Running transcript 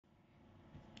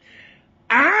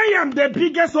I am the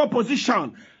biggest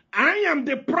opposition. I am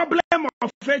the problem of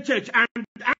a church, and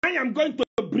I am going to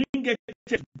bring a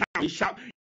church down. It shall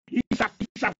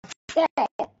fall.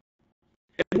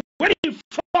 And when it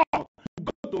falls,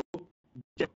 go to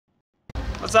jail.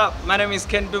 What's up? My name is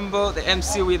Ken Dumbo, the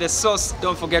MC with the sauce.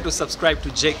 Don't forget to subscribe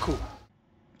to J. Cool.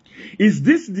 Is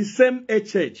this the same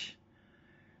church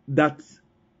that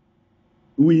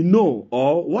we know,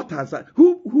 or what has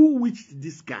who witched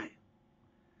this guy?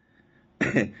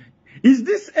 Is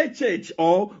this a church,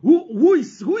 or who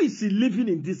is living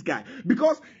in this guy?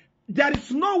 Because there is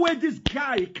no way this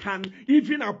guy can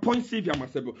even appoint Sylvia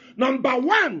Masebo. Number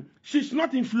one, she's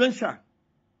not influential.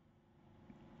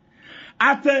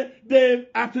 At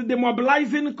the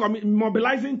mobilizing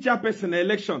chairperson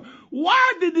election,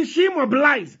 why did she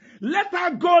mobilize? Let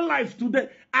her go live today.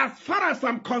 As far as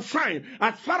I'm concerned,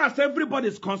 as far as everybody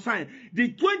is concerned,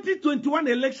 the 2021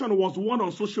 election was won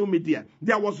on social media.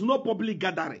 There was no public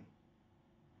gathering.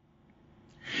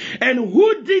 And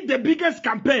who did the biggest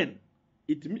campaign?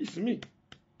 It's me.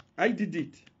 I did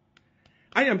it.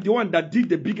 I am the one that did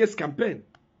the biggest campaign.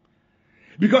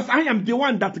 Because I am the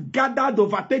one that gathered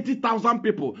over 30,000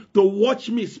 people to watch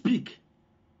me speak.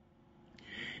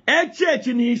 A church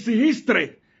in his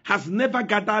history has never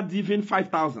gathered even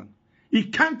 5,000. He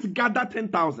can't gather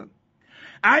 10,000.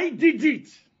 I did it.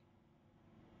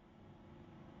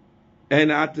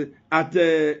 And at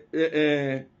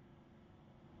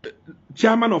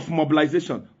chairman of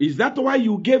mobilization, is that why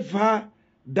you gave her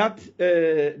that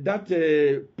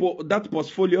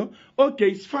portfolio? Okay,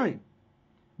 it's fine.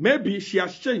 Maybe she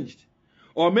has changed.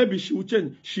 Or maybe she will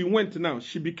change. She went now.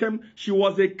 She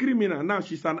was a criminal. Now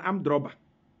she's an armed robber.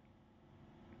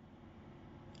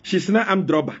 She's not armed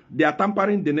robber. They are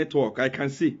tampering the network. I can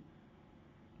see.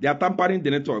 They are tampering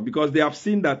the network because they have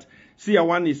seen that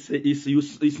SEER1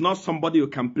 is not somebody you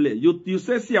can play. You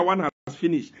say SEER1 has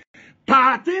finished.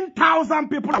 13,000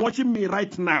 people are watching me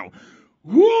right now.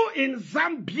 Who in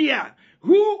Zambia,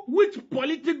 which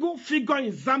political figure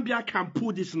in Zambia can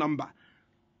pull this number?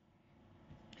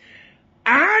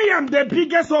 I am the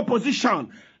biggest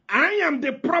opposition. I am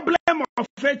the problem of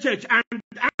a church, and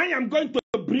I am going to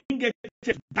bring a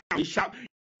church down. It shall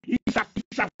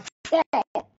fall.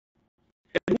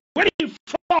 And when it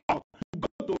falls, go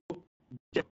to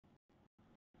jail.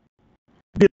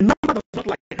 The number does not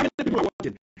like how many people are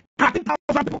watching.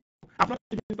 13,000 people have not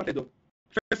even started though.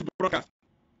 First broadcast.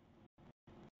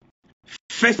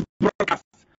 First broadcast.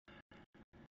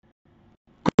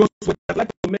 Because what I'd like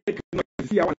to make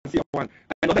SEER1.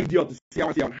 Another idiot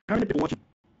SEER1. How many people watching?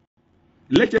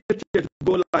 Let's just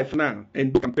go live now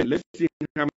and do campaign. Let's see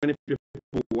how many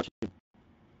people watching.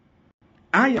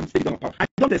 I am saying I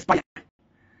don't aspire.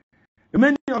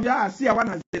 Many of you are SEER1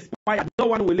 has expired. No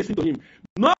one will listen to him.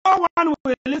 No one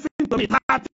will listen to me.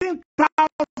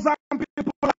 13,000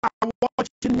 people are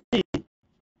watching me.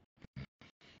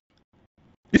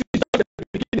 This is just the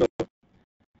beginning.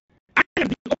 I am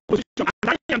the opposition, and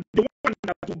I am the one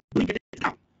that will bring it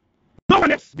down. No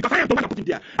one else, because I am the one that put it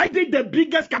there. I did the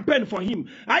biggest campaign for him.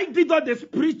 I did all the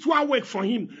spiritual work for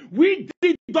him. We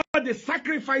did all the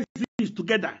sacrifices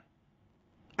together.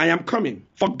 I am coming.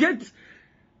 Forget,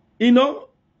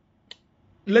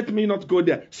 let me not go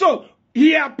there. So,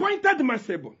 he appointed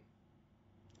Masebo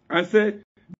and said,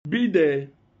 be the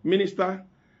minister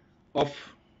of,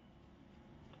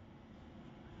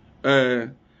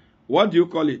 what do you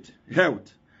call it?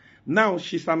 Health. Now,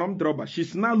 she's an armed robber.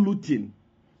 She's now looting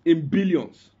in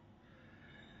billions.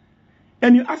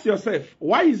 And you ask yourself,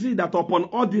 why is it that upon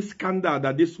all this scandal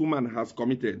that this woman has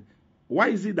committed, why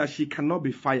is it that she cannot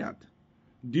be fired?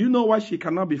 Do you know why she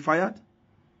cannot be fired?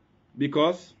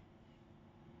 Because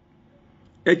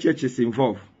HH is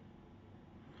involved.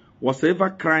 Whatever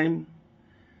crime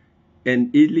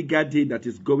and illegal deed that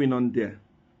is going on there,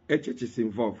 HH is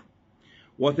involved.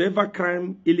 Whatever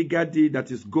crime, illegal deed that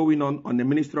is going on the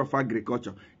Ministry of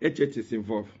Agriculture, HH is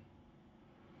involved.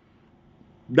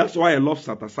 That's why I love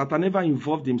Sata. Sata never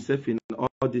involved himself in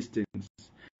all these things.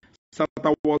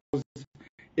 Sata was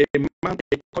a man,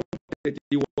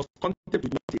 he was content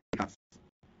with what he has.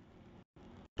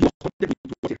 He was content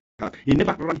with what he has. He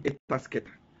never ran a task.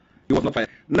 He was not fired.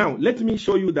 Now, let me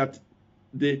show you that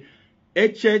the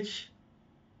HH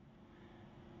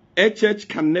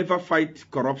can never fight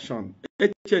corruption.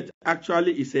 HH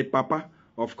actually is a papa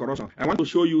of corruption. I want to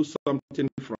show you something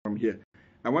from here.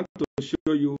 I want to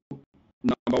show you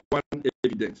number one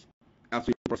evidence as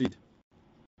we proceed.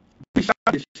 Share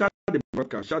the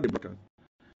broadcast. Share the broadcast.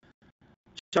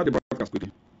 Share the broadcast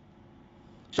quickly.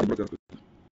 Share the broadcast quickly.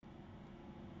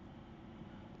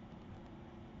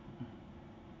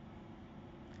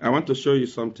 I want to show you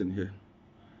something here.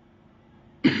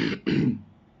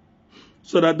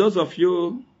 So that those of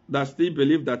you that still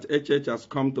believe that HH has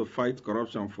come to fight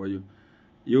corruption for you,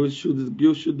 you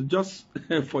should just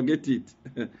forget it.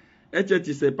 HH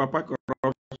is a papa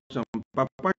corruption.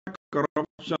 Papa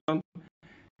corruption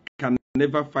can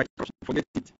never fight corruption. Forget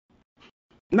it.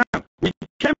 Now we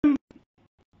came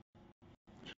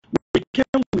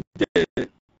with the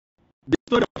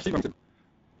story of Stephen.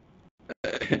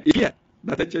 It's clear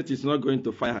that HH is not going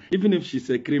to fire her, even if she's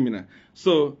a criminal.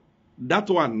 So that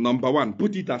one, number one,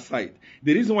 put it aside.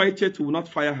 The reason why HH will not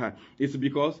fire her is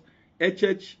because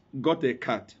HH got a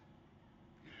cat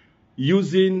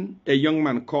using a young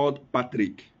man called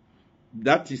Patrick.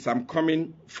 That is, I'm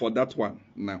coming for that one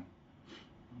now.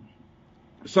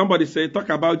 Somebody say, talk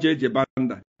about JJ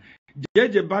Banda.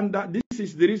 JJ Banda, this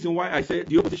is the reason why I say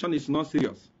the opposition is not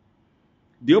serious.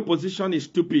 The opposition is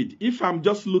stupid. If I'm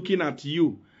just looking at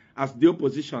you as the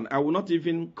opposition, I will not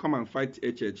even come and fight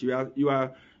HH. You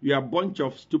are a bunch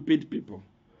of stupid people.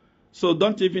 So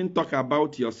don't even talk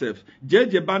about yourself.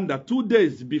 JJ Banda, 2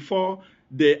 days before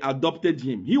they adopted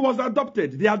him, he was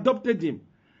adopted. They adopted him.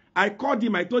 I called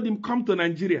him. I told him, come to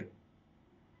Nigeria.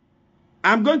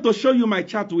 I'm going to show you my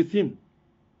chat with him.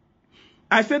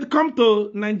 I said, come to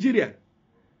Nigeria.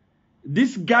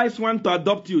 These guys want to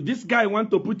adopt you. This guy want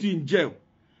to put you in jail.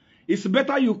 It's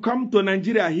better you come to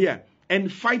Nigeria here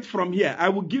and fight from here. I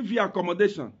will give you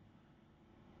accommodation.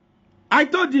 I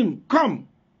told him, come.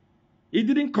 He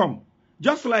didn't come.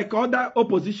 Just like other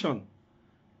opposition.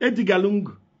 Edgar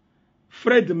Lungu,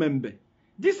 Fred Membe.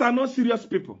 These are not serious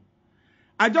people.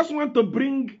 I just want to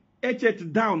bring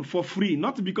HH down for free,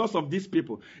 not because of these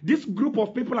people. This group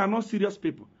of people are not serious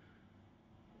people.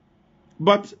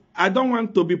 But I don't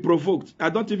want to be provoked. I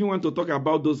don't even want to talk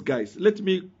about those guys. Let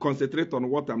me concentrate on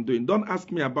what I'm doing. Don't ask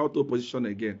me about opposition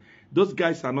again. Those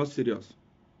guys are not serious.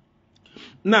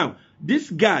 Now, this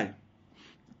guy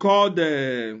called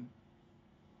the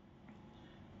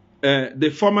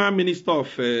former Minister of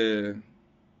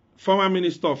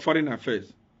Foreign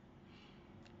Affairs,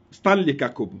 Stanley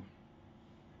Kakubu,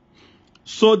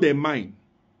 sold a mine.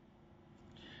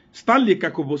 Stanley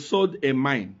Kakubu sold a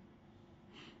mine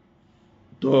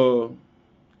to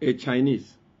a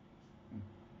Chinese.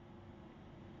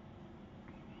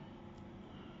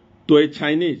 To a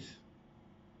Chinese.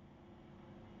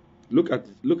 Look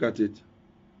at it.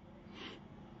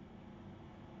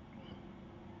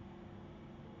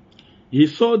 He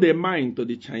sold a mine to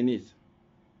the Chinese.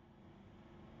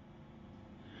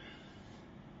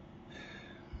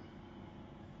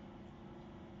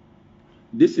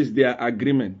 This is their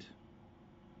agreement.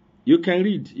 You can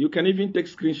read. You can even take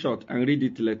screenshot and read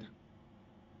it later.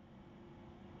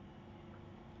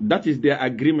 That is their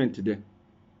agreement there.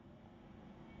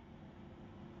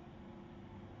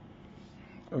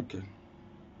 Okay.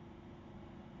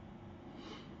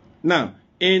 Now,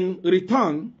 in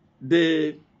return,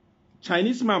 the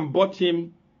Chinese man bought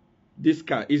him this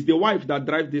car. It's the wife that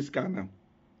drives this car now.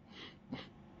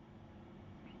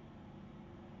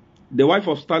 The wife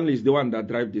of Stanley is the one that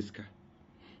drives this car.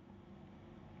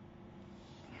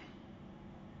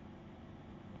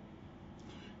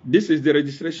 This is the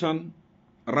registration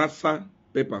RASA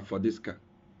paper for this car.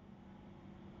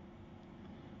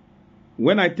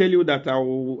 When I tell you that I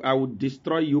will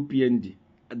destroy UPND,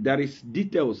 there is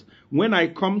details. When I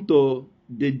come to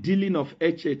the dealing of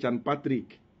HH and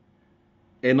Patrick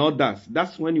and others,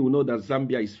 that's when you will know that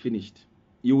Zambia is finished.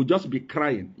 You will just be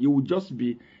crying. You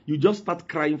just start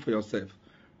crying for yourself.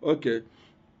 Okay.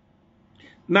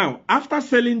 Now, after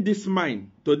selling this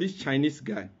mine to this Chinese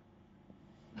guy,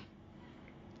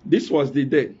 this was the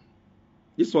day.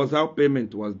 This was how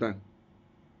payment was done.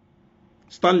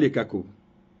 Stanley Kaku,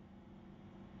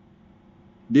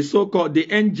 the so-called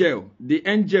the angel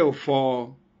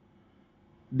for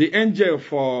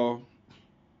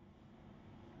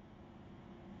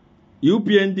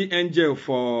UPND angel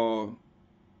for,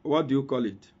 what do you call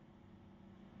it?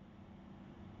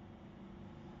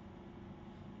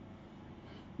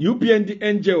 UPND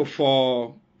angel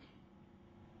for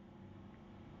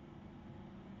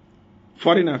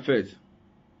Foreign Affairs.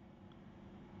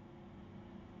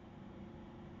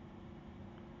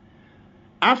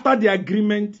 After the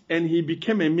agreement and he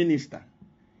became a minister,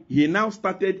 he now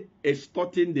started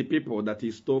extorting the people that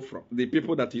he stole from, the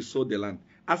people that he sold the land,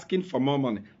 asking for more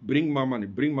money, bring more money,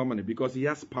 because he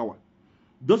has power.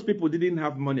 Those people didn't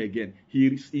have money again.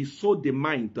 He sold the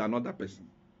mine to another person.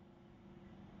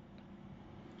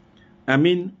 I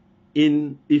mean,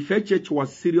 if HH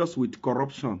was serious with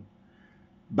corruption,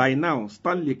 by now,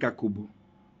 Stanley Kakubu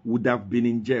would have been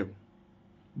in jail.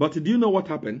 But do you know what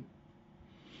happened?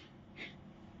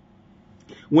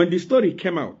 When the story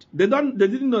came out, they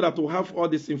didn't know that we have all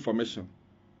this information.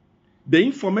 The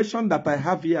information that I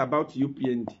have here about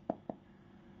UPND.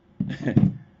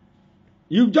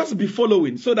 You just be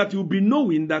following so that you'll be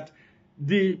knowing that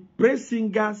the praise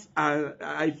singers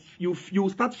you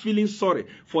start feeling sorry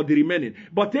for the remaining.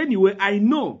 But anyway, I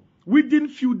know within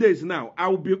few days now, I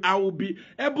will be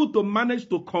able to manage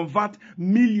to convert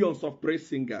millions of praise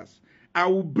singers. I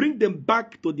will bring them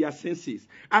back to their senses.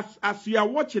 As you are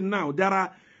watching now, there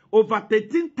are over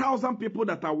 13,000 people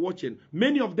that are watching.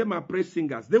 Many of them are praise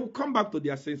singers. They will come back to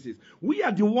their senses. We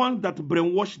are the ones that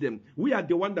brainwash them. We are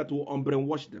the ones that will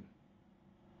unbrainwash them.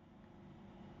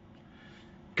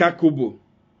 Kakubo,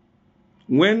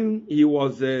 when he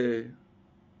was,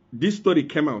 this story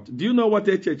came out, do you know what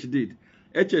HH did?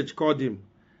 HH called him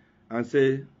and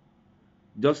said,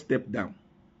 just step down.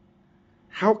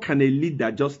 How can a leader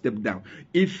just step down?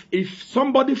 If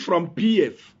somebody from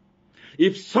PF,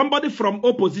 if somebody from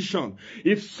opposition,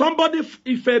 if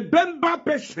a Bemba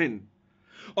person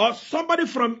or somebody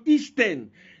from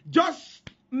Eastern just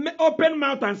open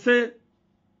mouth and say,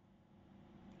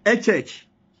 HH,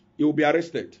 he will be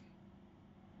arrested.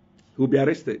 He will be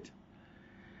arrested.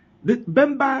 The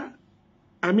Bemba,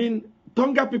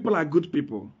 Tonga people are good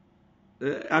people.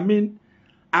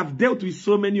 I've dealt with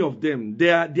so many of them. They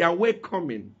are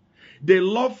welcoming. They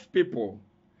love people.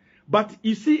 But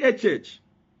you see, HH,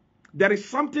 there is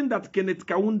something that Kenneth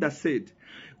Kaunda said.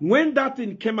 When that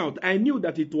thing came out, I knew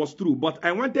that it was true, but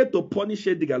I wanted to punish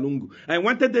Edgar Lungu. I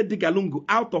wanted Edgar Lungu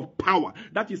out of power.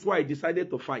 That is why I decided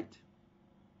to fight.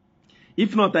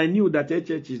 If not, I knew that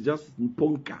HH is just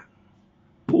ponka.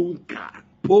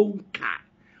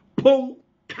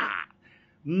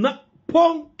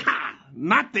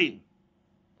 Nothing.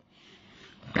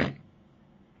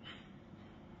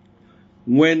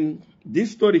 When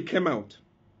this story came out,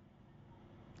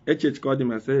 HH called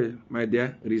him and said, my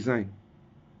dear, resign.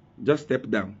 Just step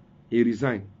down. He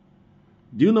resigned.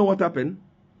 Do you know what happened?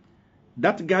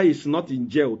 That guy is not in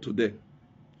jail today.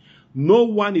 No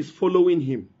one is following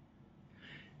him.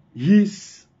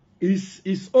 He's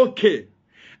okay.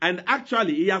 And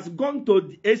actually, he has gone to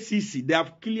the ACC. They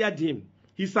have cleared him.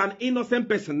 He's an innocent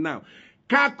person now.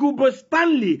 Kakubo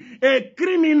Stanley, a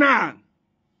criminal.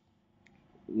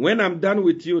 When I'm done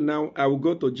with you now, I will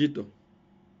go to Jito.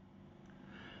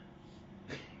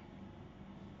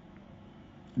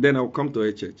 Then I'll come to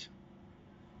HH.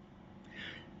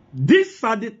 These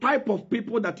are the type of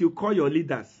people that you call your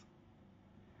leaders.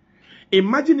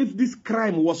 Imagine if this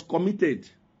crime was committed.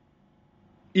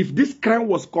 If this crime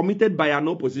was committed by an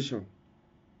opposition.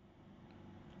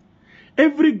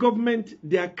 Every government,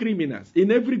 they are criminals.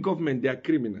 In every government, they are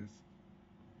criminals.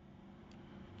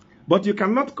 But you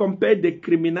cannot compare the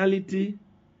criminality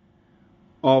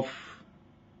of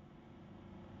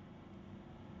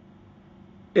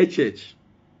HH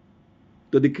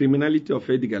to the criminality of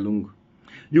Edgar Lungu.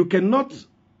 You cannot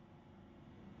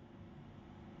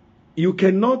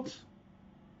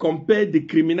compare the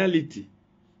criminality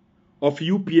of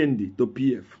UPND to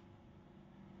PF.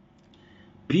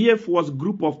 PF was a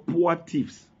group of poor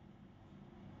thieves,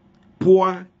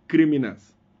 poor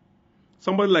criminals.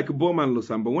 Somebody like Bowman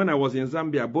Lusambo. When I was in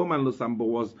Zambia, Bowman Lusambo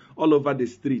was all over the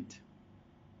street.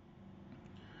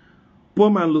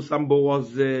 Bowman Lusambo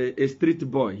was a street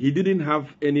boy. He didn't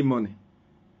have any money.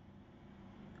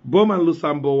 Bowman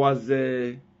Lusambo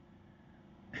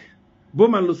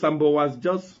was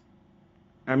just,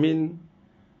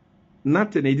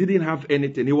 nothing. He didn't have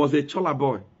anything. He was a chola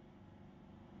boy.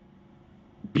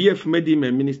 PF made him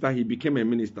a minister. He became a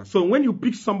minister. So when you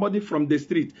pick somebody from the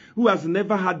street who has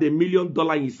never had $1 million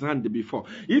in his hand before,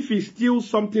 if he steals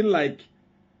something like,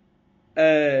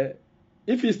 $1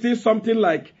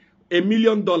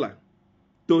 million,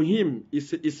 to him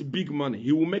it's big money.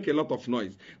 He will make a lot of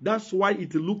noise. That's why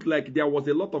it looked like there was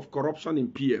a lot of corruption in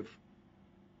PF.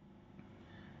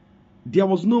 There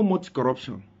was no much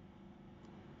corruption.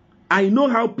 I know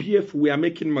how PF were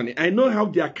making money. I know how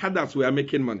their cadres were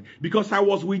making money. Because I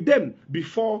was with them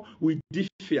before we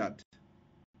differed.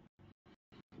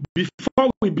 Before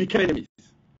we became enemies.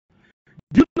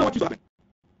 Do you know what is happening?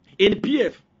 In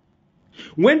PF,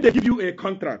 when they give you a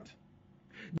contract,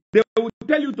 they will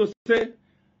tell you to say,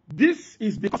 this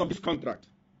is because of this contract.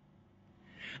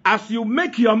 As you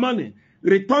make your money,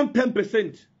 return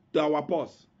 10% to our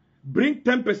purse. Bring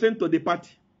 10% to the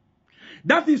party.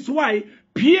 That is why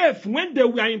PF, when they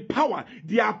were in power,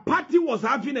 their party was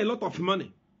having a lot of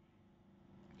money.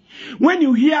 When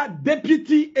you hear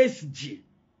Deputy SG,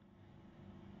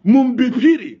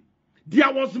 Mumbipiri,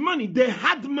 there was money, they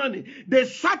had money, they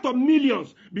sat on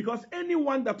millions, because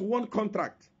anyone that won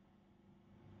contract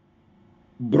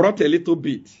brought a little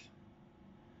bit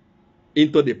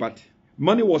into the party.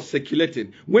 Money was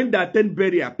circulating. When they attend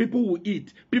burial, people will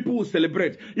eat, people will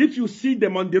celebrate. If you see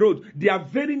them on the road, they are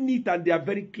very neat and they are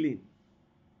very clean.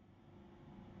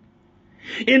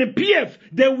 In PF,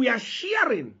 they were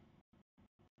sharing.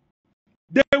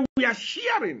 They were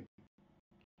sharing.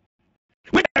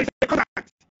 When there is a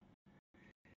contract,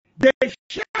 they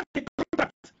share the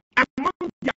contract among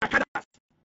their cadres.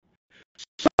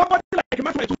 Somebody like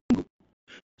Matthew Tungu,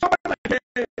 somebody like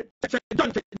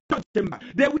John Timber,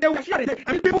 they were sharing.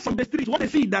 I mean, people from the streets, when they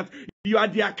see that you are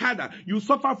their cadre, you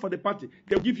suffer for the party,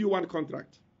 they'll give you one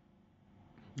contract.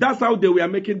 That's how they were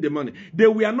making the money. They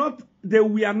were not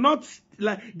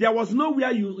like, there was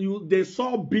nowhere they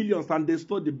saw billions and they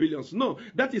stole the billions. No,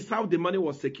 that is how the money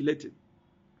was circulating.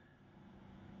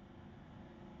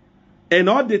 And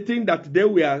all the things that they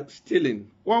were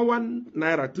stealing, 1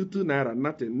 naira, 2 naira,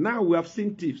 nothing. Now we have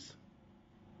seen thieves.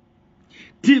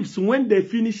 Thieves, when they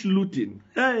finish looting,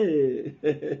 hey,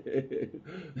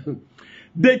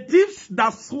 the thieves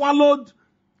that swallowed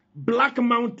Black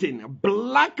Mountain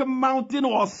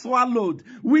was swallowed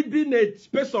within a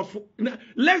space of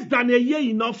less than a year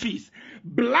in office.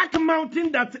 Black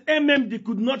Mountain that MMD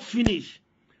could not finish.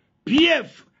 PF,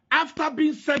 after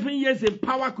being 7 years in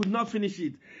power, could not finish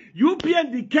it.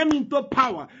 UPND came into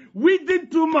power within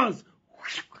 2 months.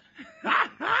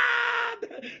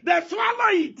 They swallow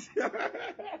it.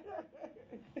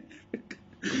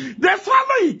 They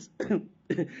swallow it.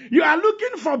 You are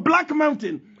looking for Black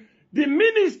Mountain. The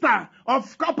minister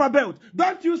of Copper Belt,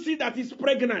 don't you see that he's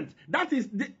pregnant? That is,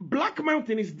 the Black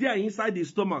Mountain is there inside his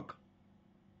stomach.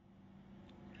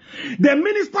 The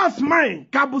minister of mine,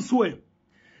 Kabuswe,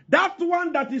 that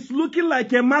one that is looking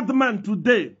like a madman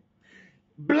today,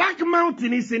 Black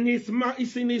Mountain is in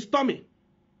his tummy.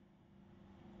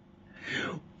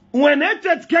 When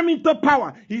HH came into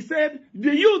power, he said,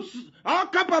 the youths, our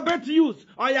Copper Belt youths,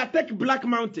 you take Black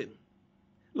Mountain.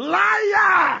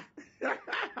 Liar!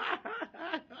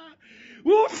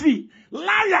 Woofy,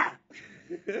 liar.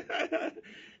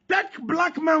 Take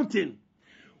Black Mountain.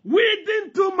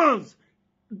 Within 2 months,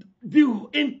 the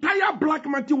entire Black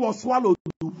Mountain was swallowed.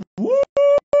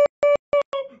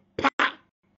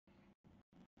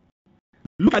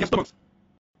 Look at the stomachs.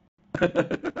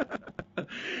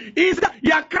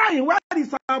 You are crying. Where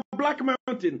is our Black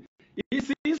Mountain?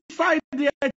 It's inside the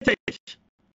church.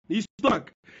 His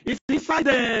stomach. It's inside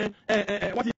the,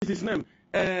 what is his name?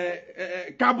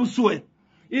 Kabuswe.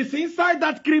 It's inside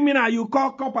that criminal you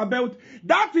call Copper Belt.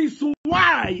 That is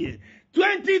why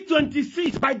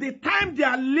 2026, by the time they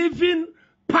are leaving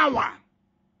power,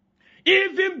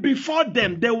 even before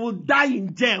them, they will die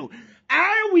in jail.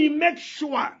 I will make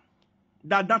sure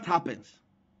that that happens.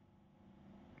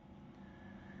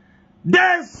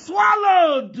 They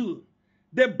swallowed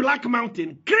the Black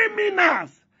Mountain. Criminals.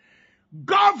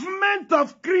 Government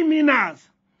of criminals.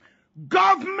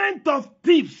 Government of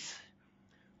thieves.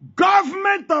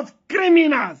 Government of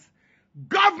criminals.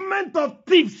 Government of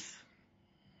thieves.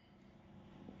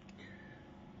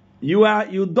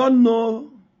 You don't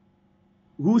know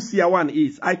who SEER1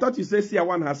 is. I thought you said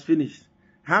SEER1 has finished.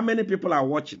 How many people are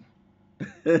watching?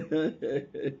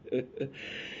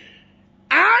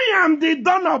 I am the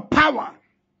don of power.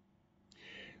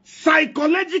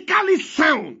 Psychologically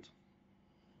sound.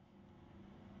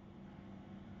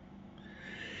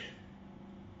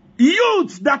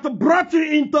 Youths that brought you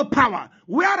into power,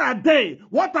 where are they?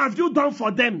 What have you done for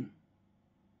them?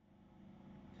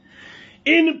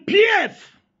 In PF,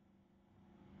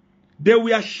 they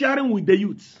were sharing with the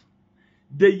youths.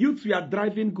 The youths were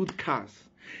driving good cars.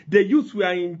 The youths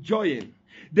were enjoying.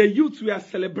 The youths were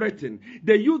celebrating.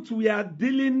 The youths were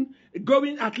dealing,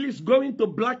 at least going to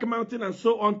Black Mountain and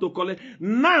so on to collect.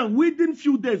 Now, within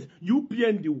few days,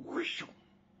 UPND, whoosh,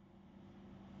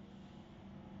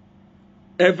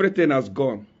 everything has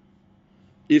gone.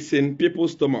 It's in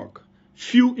people's stomach.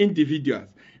 Few individuals.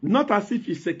 Not as if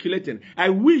it's circulating. I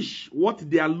wish what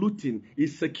they are looting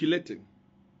is circulating.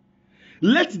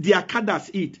 Let their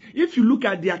cadres eat. If you look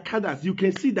at their cadres, you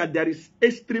can see that there is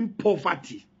extreme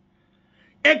poverty.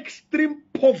 Extreme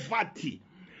poverty.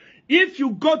 If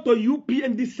you go to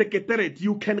UPND secretariat,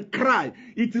 you can cry.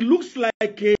 It looks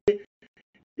like a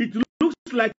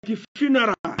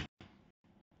funeral.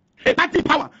 A party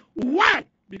power. Why?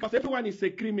 Because everyone is a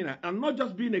criminal. And not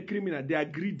just being a criminal, they are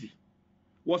greedy.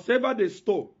 Whatever they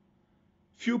stole,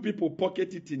 few people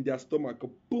pocket it in their stomach.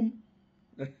 Boom.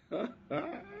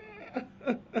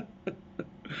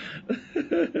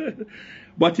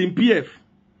 But in PF,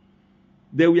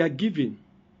 they were giving.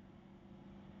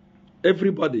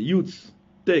 Everybody, youths,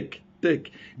 take.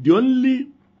 The only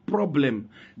problem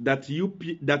that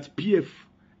PF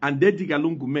and Edgar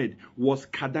Lungu made was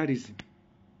Kadarism.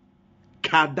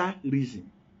 Kadarism.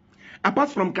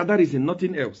 Apart from Kadarism,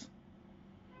 nothing else.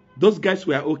 Those guys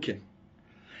were okay.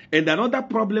 And another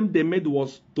problem they made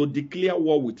was to declare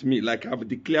war with me, like I've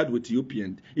declared with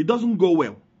UPND. It doesn't go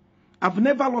well. I've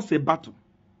never lost a battle.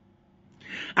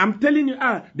 I'm telling you,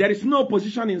 there is no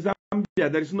opposition in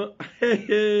Zambia. There is no...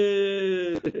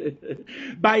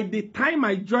 By the time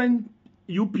I joined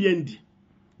UPND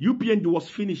was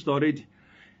finished already.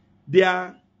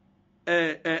 Their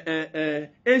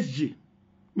SG,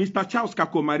 Mr. Charles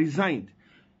Kakoma, resigned.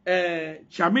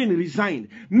 Chairman resigned.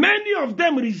 Many of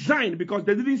them resigned because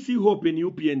they didn't see hope in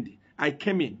UPND. I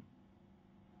came in.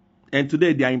 And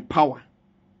today they are in power.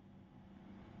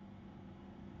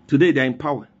 Today they are in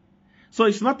power. So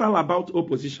it's not all about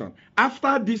opposition.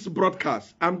 After this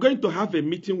broadcast, I'm going to have a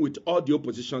meeting with all the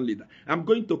opposition leaders. I'm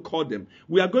going to call them.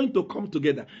 We are going to come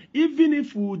together. Even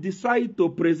if we decide to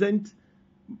present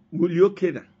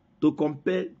Muliokeda to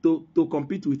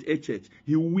compete with HH,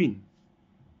 he will win.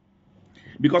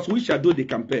 Because we shall do the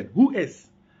campaign. Who else?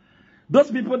 Those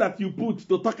people that you put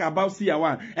to talk about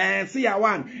SEER1,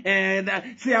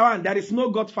 SEER1, there is no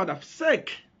Godfather.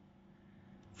 Sake.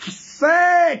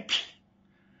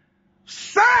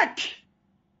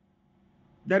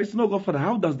 There is no Godfather.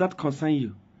 How does that concern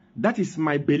you? That is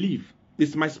my belief.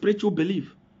 It's my spiritual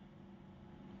belief.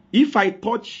 If I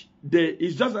touch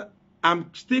it's just, I'm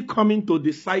still coming to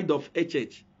the side of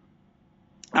HH.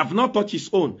 I've not touched his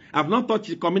own. I've not touched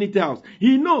his community house.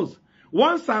 He knows.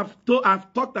 Once I've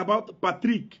talked about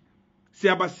Patrick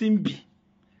Siabasimbi,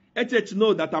 HH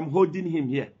knows that I'm holding him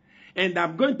here. And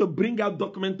I'm going to bring out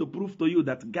document to prove to you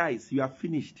that, guys, you are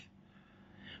finished.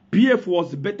 PF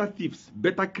was better thieves,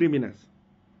 better criminals.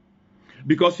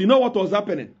 Because you know what was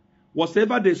happening?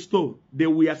 Whatever they stole, they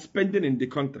were spending in the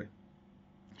country.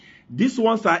 These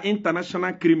ones are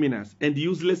international criminals and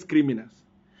useless criminals.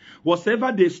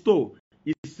 Whatever they stole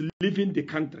is leaving the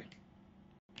country.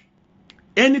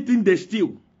 Anything they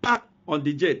steal, pack on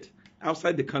the jet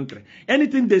outside the country.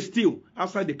 Anything they steal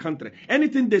outside the country.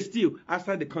 Anything they steal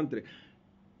outside the country.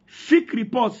 FIC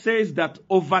report says that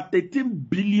over 13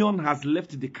 billion has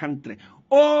left the country.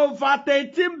 Over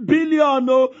 13 billion,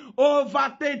 oh,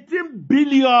 over 13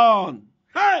 billion.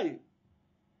 Hey!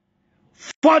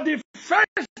 For the first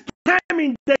time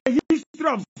in the history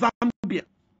of Zambia,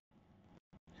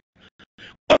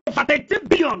 over 13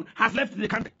 billion has left the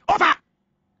country. Over!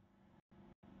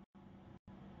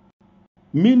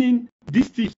 Meaning, this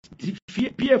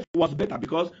PF was better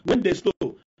because when they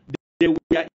stole, they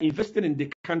were investing in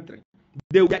the country.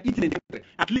 They were eating in the country.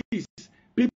 At least,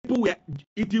 people were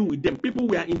eating with them. People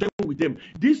were enjoying with them.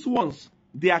 These ones,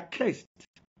 they are cursed.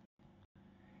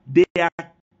 They are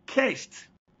cursed.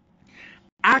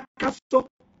 Akaso.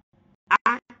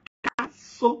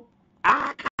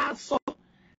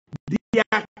 They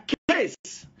are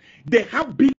cursed. They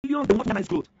have billions. They want nice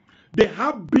clothes. They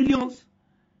have billions.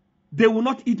 They will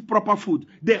not eat proper food.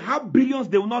 They have billions.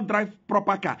 They will not drive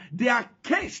proper car. They are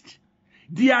cursed.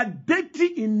 They are dirty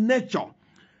in nature.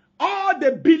 All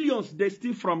the billions they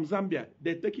steal from Zambia,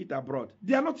 they take it abroad.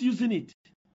 They are not using it.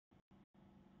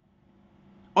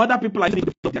 Other people are using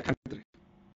it to develop their country.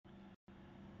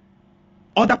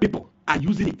 Other people are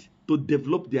using it to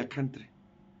develop their country.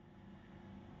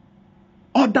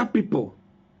 Other people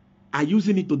are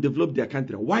using it to develop their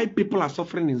country. Why people are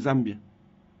suffering in Zambia?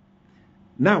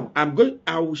 Now, I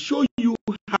will show you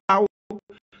how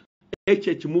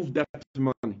HH moved that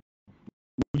money.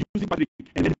 Using Patrick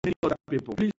and then many other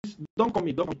people. Please, don't call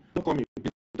me, don't call me.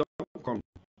 Don't call me.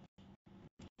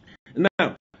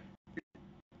 Now,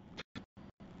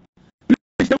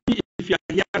 please tell me if you are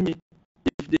hearing me,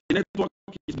 if the network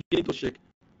is beginning to shake.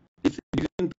 It's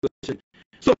beginning to shake.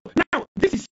 So, now,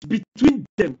 this is between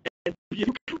them and PF. You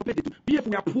can't compare the two. PF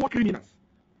were poor criminals.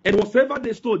 And whatever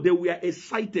they stole, they were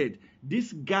excited.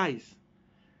 These guys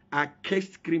are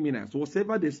cursed criminals.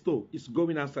 Whatever they stole is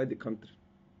going outside the country.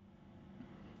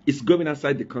 It's going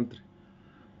outside the country.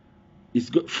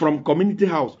 It's from community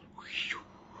house.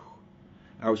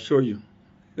 I'll show you.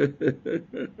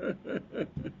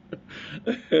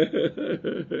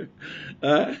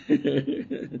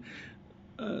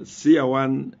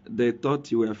 SEER1, they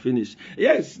thought you were finished.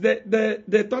 Yes,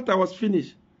 they thought I was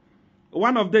finished.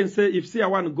 One of them said, if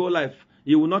SEER1 go live,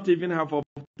 you will not even have up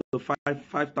to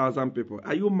 5,000 people.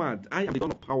 Are you mad? I am the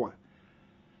dawn of power.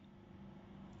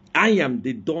 I am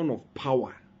the dawn of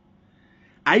power.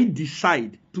 I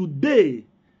decide today.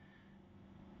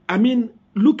 I mean,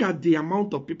 look at the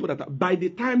amount of people that by the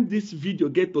time this video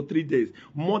gets to 3 days,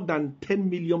 more than 10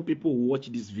 million people will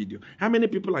watch this video. How many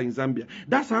people are in Zambia?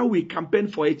 That's how we campaign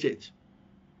for HH.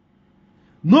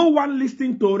 No one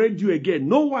listening to radio again.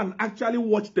 No one actually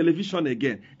watch television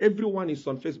again. Everyone is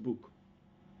on Facebook.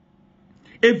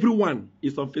 Everyone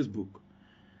is on Facebook.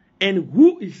 And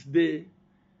who is the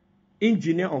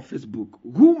engineer on Facebook?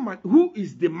 Who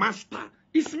is the master?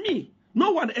 It's me.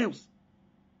 No one else.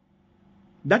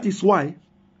 That is why,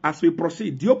 as we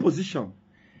proceed, the opposition,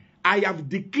 I have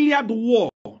declared war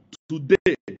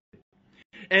today.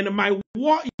 And my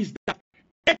war is that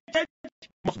church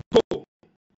must go.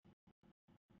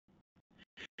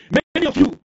 Many of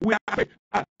you, we are afraid.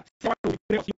 I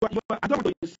don't want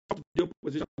to insult the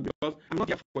opposition because I'm not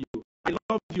here for you. I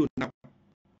love you now.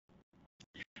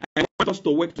 I want us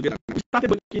to work together. We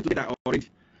started working together already.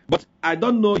 But I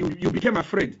don't know, you became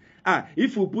afraid.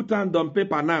 If we put hand on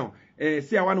paper now,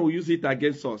 SEER1 will use it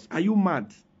against us. Are you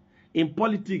mad? In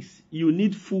politics, you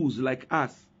need fools like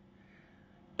us.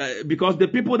 Because the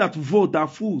people that vote are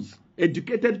fools.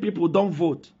 Educated people don't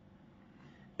vote.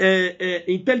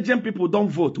 Intelligent people don't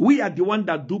vote. We are the ones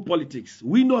that do politics.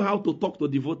 We know how to talk to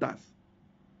the voters.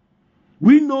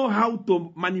 We know how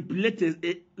to manipulate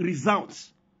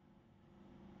results,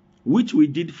 which we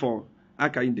did for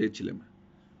Akainde Chilema.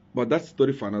 But that's a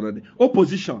story for another day.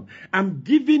 Opposition. I'm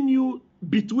giving you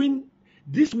between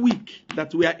this week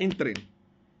that we are entering,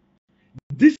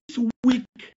 this week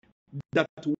that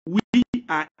we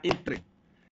are entering,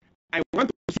 I want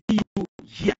to see you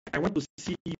here. I want to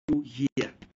see you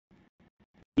here.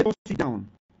 Let us sit down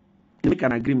and make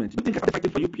an agreement. You think I started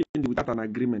fighting for UPND without an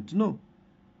agreement? No.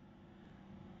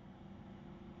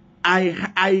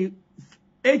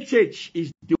 HH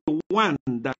is the one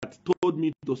that told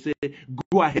me to say,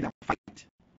 go ahead and fight.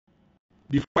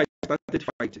 Before I started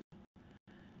fighting.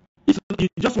 You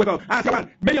just wake up.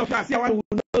 Many of us will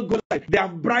not go like they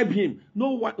have bribed him.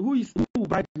 No one who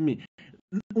bribed me.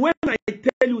 When I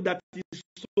tell you that it's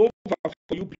over for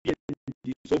UPND,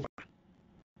 it's over.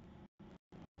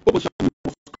 Opposition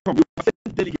must come. We must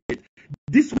delegate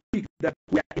this week that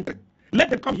we are entering.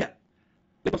 Let them come here.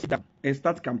 Let us sit down and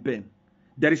start campaign.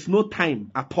 There is no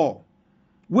time at all.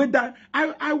 Whether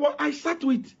I sat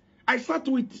with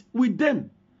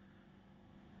them.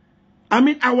 I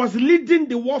mean, I was leading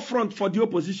the war front for the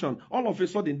opposition. All of a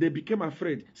sudden, they became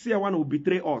afraid. SEER1 will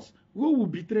betray us. Who will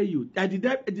betray you?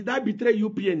 Did I betray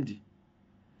UPND?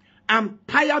 I'm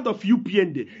tired of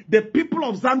UPND. The people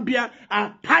of Zambia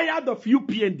are tired of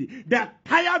UPND. They are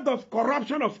tired of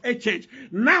corruption of HH.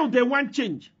 Now they want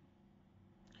change.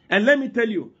 And let me tell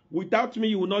you, without me,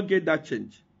 you will not get that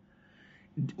change.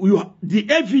 The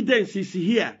evidence is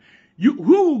here. Who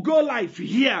will go live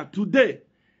here today?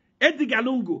 Eddie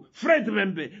Galungu, Fred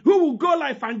Membe, who will go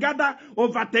live and gather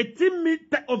over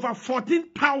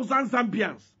 14,000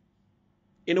 Zambians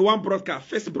in one broadcast,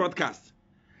 first broadcast.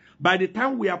 By the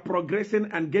time we are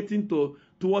progressing and getting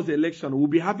towards the election, we'll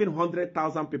be having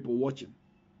 100,000 people watching.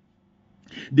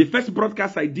 The first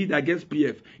broadcast I did against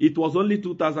PF, it was only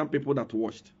 2,000 people that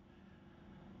watched.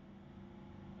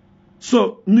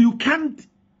 So you can't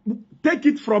take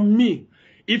it from me.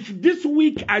 If this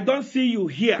week I don't see you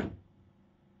here,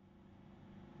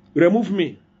 remove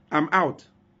me. I'm out.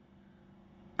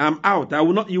 I'm out.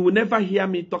 You will never hear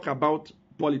me talk about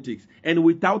politics. And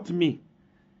without me,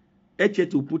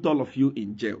 HH will put all of you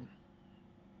in jail.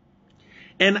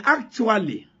 And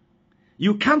actually,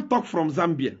 you can't talk from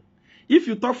Zambia. If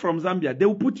you talk from Zambia, they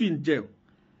will put you in jail.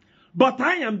 But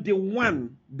I am the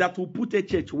one that will put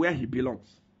HH where he belongs.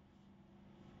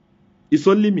 It's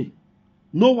only me.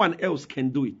 No one else can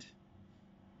do it.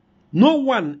 No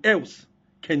one else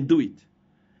can do it.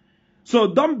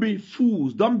 So don't be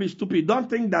fools. Don't be stupid. Don't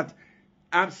think that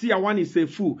SEER1 is a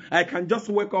fool. I can just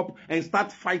wake up and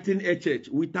start fighting HH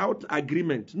without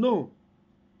agreement. No.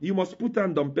 You must put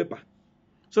hand on paper.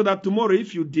 So that tomorrow,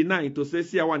 if you deny to say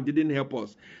SEER1 didn't help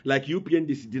us, like UPND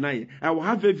is denying, I will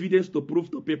have evidence to prove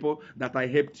to people that I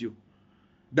helped you.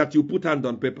 That you put hand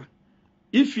on paper.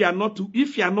 If you are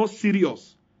not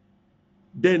serious,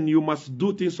 then you must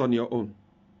do things on your own.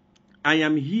 I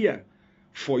am here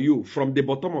for you from the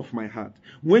bottom of my heart.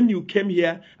 When you came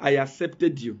here, I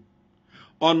accepted you.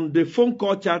 On the phone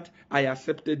call chat, I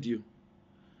accepted you.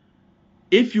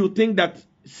 If you think that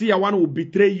SEER1 will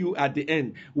betray you at the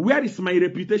end, where is my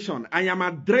reputation? I am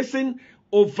addressing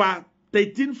over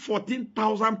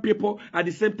 14,000 people at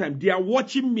the same time. They are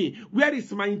watching me. Where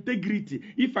is my integrity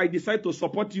if I decide to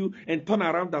support you and turn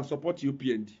around and support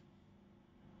UPND?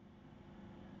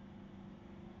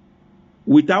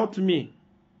 Without me,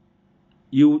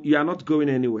 you are not going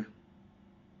anywhere.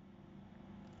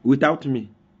 Without me,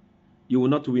 you will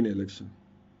not win election.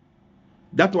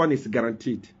 That one is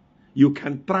guaranteed. You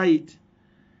can try it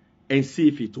and see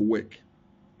if it will work.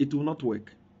 It will not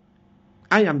work.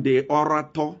 I am the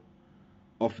orator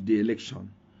of the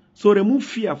election. So remove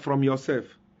fear from yourself.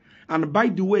 And by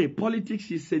the way,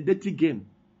 politics is a dirty game.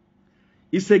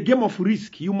 It's a game of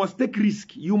risk. You must take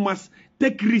risk. You must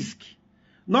take risk.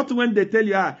 Not when they tell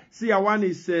you,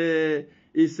 SEER1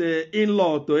 is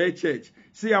in-law to a church.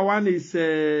 SEER1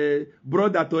 is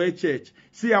brother to a church.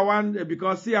 SEER1,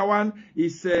 because SEER1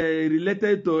 is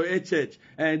related to a church.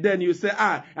 And then you say,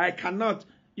 I cannot.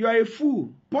 You are a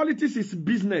fool. Politics is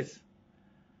business.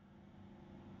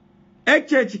 A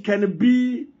church can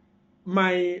be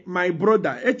my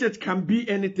brother. A church can be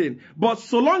anything. But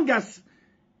so long as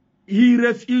he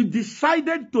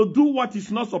decided to do what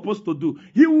he's not supposed to do,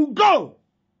 he will go.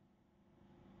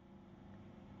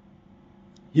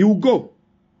 He will go.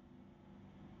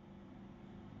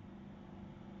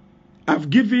 I've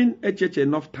given HH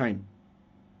enough time.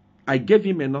 I gave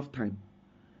him enough time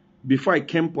before I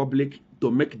came public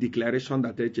to make declaration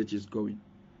that HH is going.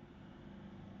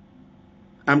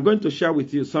 I'm going to share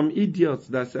with you some idiots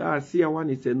that say,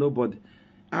 SEER1 is a nobody.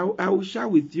 I will share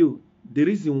with you the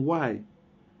reason why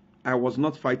I was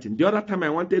not fighting. The other time I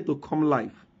wanted to come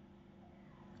live,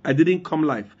 I didn't come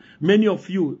live. Many of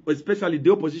you, especially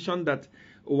the opposition, that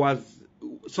was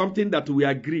something that we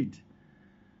agreed.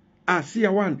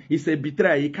 SEER1 is a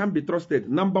betrayer. He can't be trusted.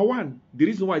 Number one, the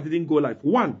reason why I didn't go live.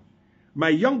 One, my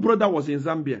young brother was in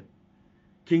Zambia.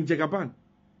 King Jagaban.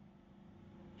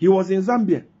 He was in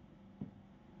Zambia.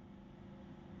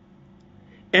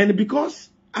 And because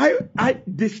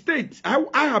the state, I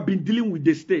have been dealing with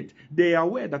the state, they are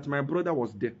aware that my brother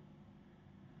was there.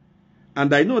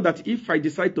 And I know that if I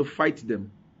decide to fight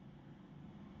them,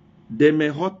 they may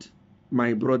hurt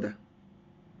my brother.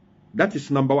 That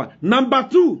is number one. Number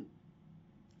two,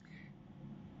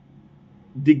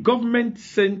 the government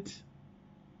sent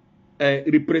a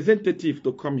representative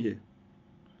to come here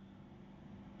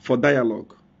for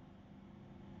dialogue.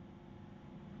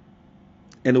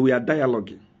 And we are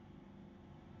dialoguing.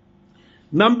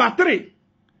 Number three,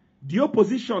 the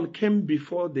opposition came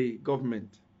before the government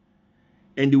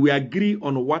and we agree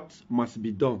on what must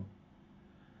be done.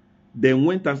 They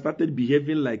went and started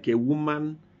behaving like a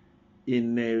woman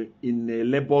in a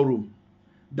labor room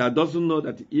that doesn't know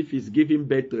that if he's giving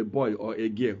birth to a boy or a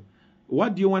girl.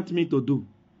 What do you want me to do?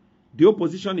 The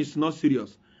opposition is not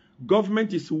serious.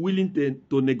 Government is willing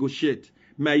to negotiate.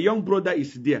 My young brother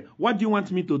is there. What do you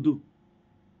want me to do?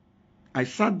 I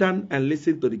sat down and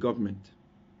listened to the government.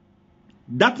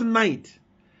 That night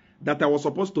that I was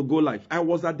supposed to go live, I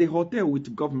was at the hotel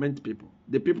with government people,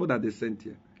 the people that they sent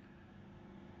here.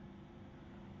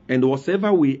 And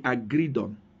whatever we agreed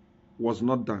on was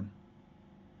not done.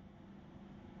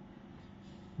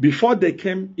 Before they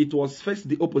came, it was first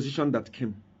the opposition that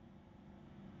came.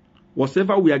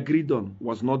 Whatever we agreed on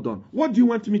was not done. What do you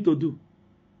want me to do?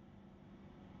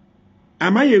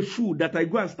 Am I a fool that I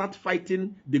go and start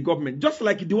fighting the government? Just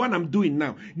like the one I'm doing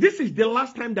now. This is the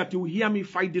last time that you will hear me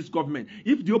fight this government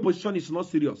if the opposition is not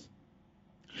serious.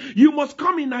 You must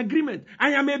come in agreement.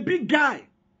 I am a big guy.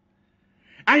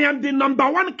 I am the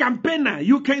 #1 campaigner.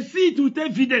 You can see it with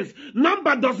evidence.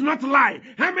 Number does not lie.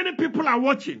 How many people are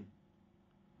watching?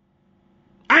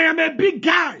 I am a big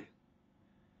guy.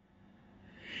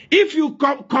 If you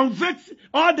convert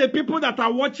all the people that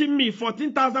are watching me,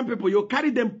 14,000 people, you carry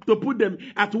them to put them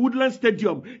at Woodland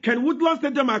Stadium. Can Woodland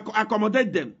Stadium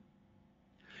accommodate them?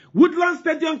 Woodland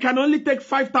Stadium can only take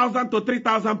 5,000 to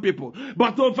 3,000 people.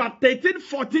 But over 13,000,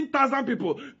 14,000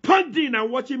 people tuned in and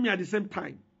watching me at the same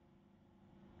time.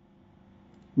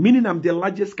 Meaning I'm the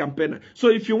largest campaigner. So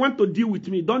if you want to deal with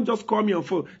me, don't just call me on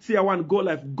phone. Say, I want to go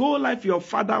live. Go live your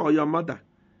father or your mother.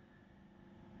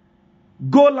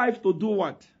 Go live to do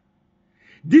what?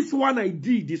 This one I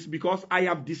did is because I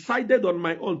have decided on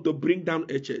my own to bring down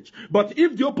HH. But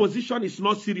if the opposition is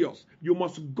not serious, you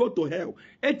must go to hell.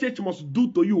 HH must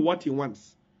do to you what he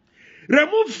wants.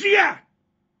 Remove fear.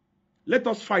 Let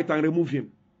us fight and remove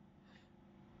him.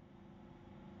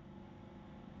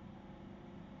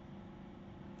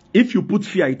 If you put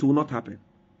fear, it will not happen.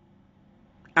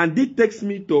 And this takes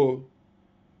me to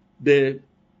the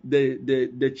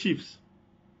chiefs.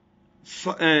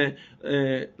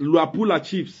 Luapula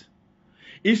chiefs,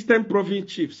 Eastern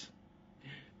Province chiefs,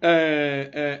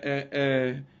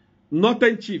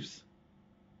 Northern chiefs.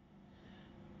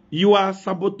 You are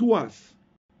saboteurs.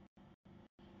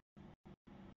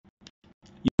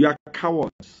 You are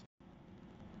cowards.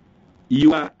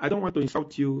 You are, I don't want to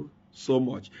insult you so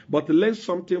much, but learn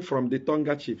something from the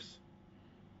Tonga chiefs.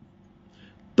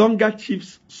 Tonga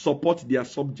chiefs support their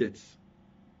subjects.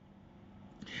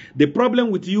 The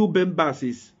problem with you, Bembas,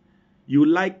 is you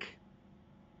like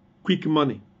quick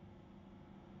money.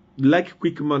 You like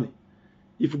quick money.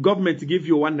 If government give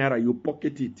you 1 naira, you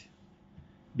pocket it.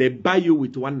 They buy you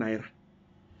with 1 naira.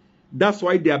 That's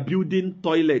why they are building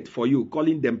toilet for you,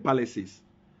 calling them palaces.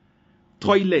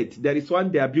 Toilet. There is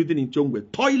one they are building in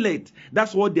Chongwe. Toilet.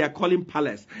 That's what they are calling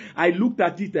palace. I looked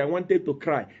at it. I wanted to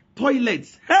cry.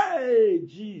 Toilets. Hey,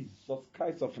 Jesus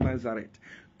Christ of Nazareth.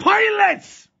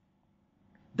 Toilets.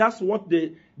 That's what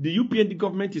the UPND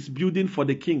government is building for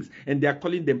the kings. And they are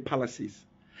calling them palaces.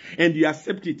 And you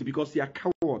accept it because you are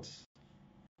cowards.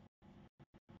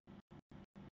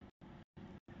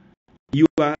 You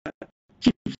are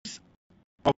chiefs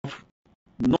of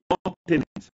northerners,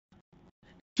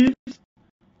 chiefs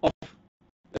of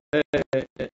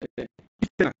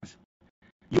easterners.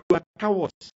 You are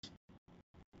cowards.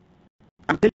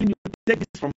 I'm telling you, take this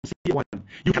from SEER1.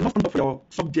 You cannot stand up for your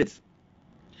subjects.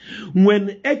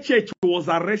 When HH was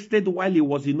arrested while he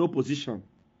was in opposition,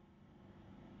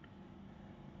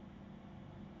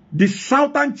 the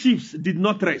southern chiefs did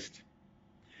not rest.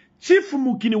 Chief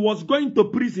Mukini was going to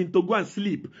prison to go and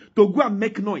sleep, to go and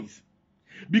make noise.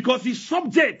 Because his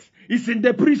subject is in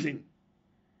the prison.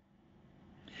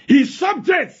 His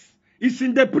subject is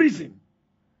in the prison.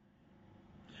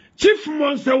 Chief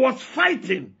Monse was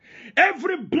fighting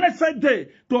every blessed day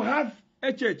to have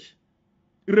HH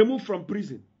removed from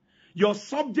prison. Your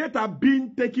subjects are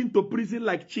being taken to prison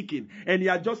like chicken, and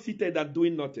you are just seated and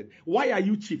doing nothing. Why are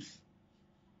you chiefs?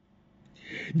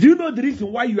 Do you know the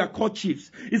reason why you are called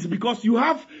chiefs? It's because you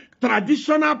have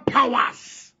traditional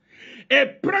powers. A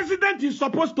president is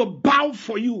supposed to bow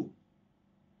for you.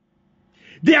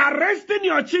 They are arresting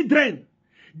your children.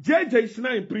 JJ is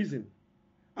now in prison.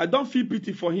 I don't feel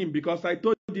pity for him because I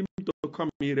told him to come.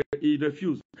 He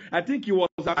refused. I think he was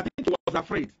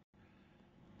afraid.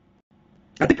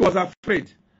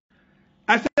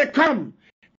 I said, come.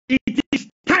 It is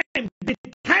time. The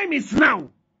time is now.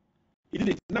 He did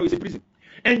it. Now he's in prison.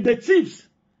 And the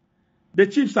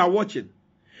chiefs are watching.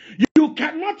 You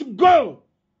cannot go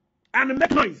and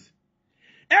make noise.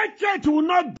 HH will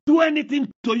not do anything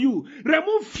to you.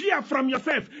 Remove fear from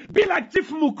yourself. Be like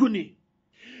Chief Mukuni.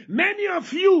 Many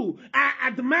of you are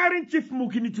admiring Chief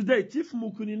Mukuni today. Chief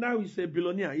Mukuni now is a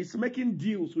billionaire. He's making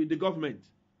deals with the government.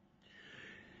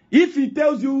 If he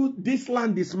tells you this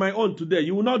land is my own today,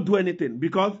 you will not do anything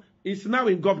because it's now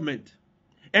in government.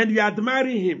 And you are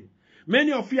admiring him.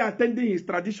 Many of you are attending his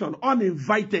tradition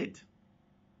uninvited.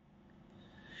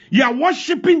 You are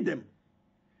worshiping them.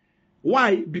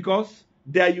 Why? Because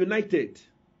they are united.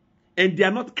 And they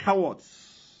are not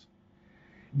cowards.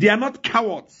 They are not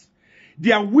cowards.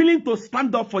 They are willing to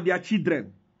stand up for their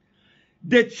children.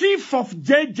 The chief of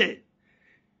JJ,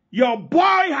 your boy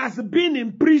has been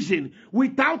in prison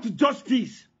without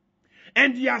justice.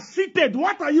 And you are seated.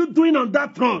 What are you doing on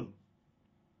that throne?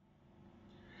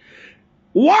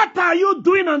 What are you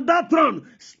doing on that throne?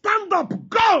 Stand up,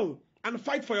 go and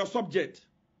fight for your subject.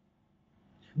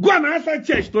 Go and ask the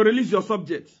church to release your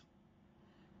subject.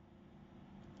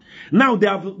 Now they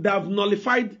have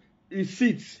nullified the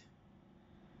seats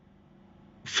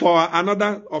for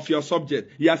another of your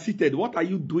subject. You are seated. What are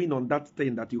you doing on that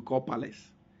thing that you call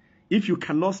palace? If you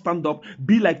cannot stand up,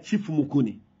 be like Chief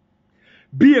Mukuni.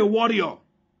 Be a warrior.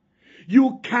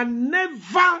 You can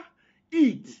never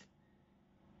eat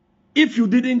if you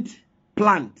didn't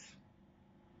plant.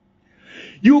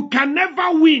 You can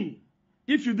never win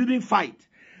if you didn't fight.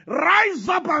 Rise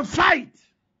up and fight.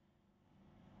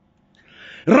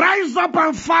 Rise up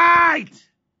and fight.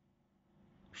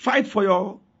 Fight for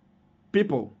your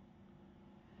people.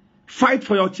 Fight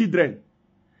for your children.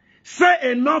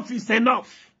 Say enough is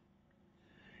enough.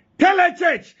 Tell a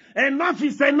church, enough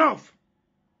is enough.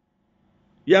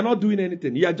 You are not doing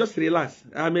anything. You are just relaxed.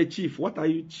 I'm a chief. What are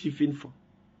you chiefing for?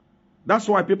 That's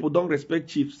why people don't respect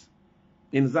chiefs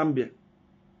in Zambia.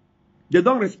 They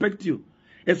don't respect you.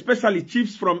 Especially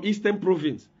chiefs from Eastern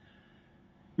Province.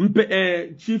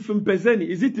 Chief Mpezeni.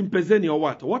 Is it Mpezeni or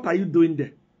what? What are you doing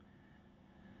there?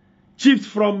 Chiefs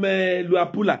from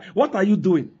Luapula. What are you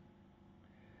doing?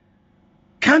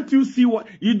 Can't you see what?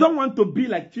 You don't want to be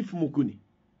like Chief Mukuni.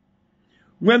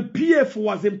 When PF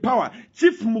was in power,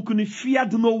 Chief Mukuni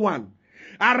feared no one.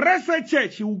 Arrest a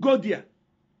church, he will go there.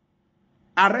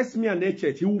 Arrest me and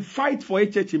HH. He will fight for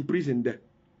HH in prison there.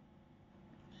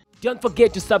 Don't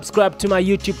forget to subscribe to my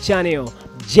YouTube channel,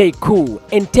 J Cool,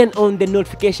 and turn on the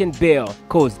notification bell,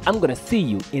 cause I'm gonna see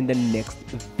you in the next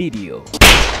video.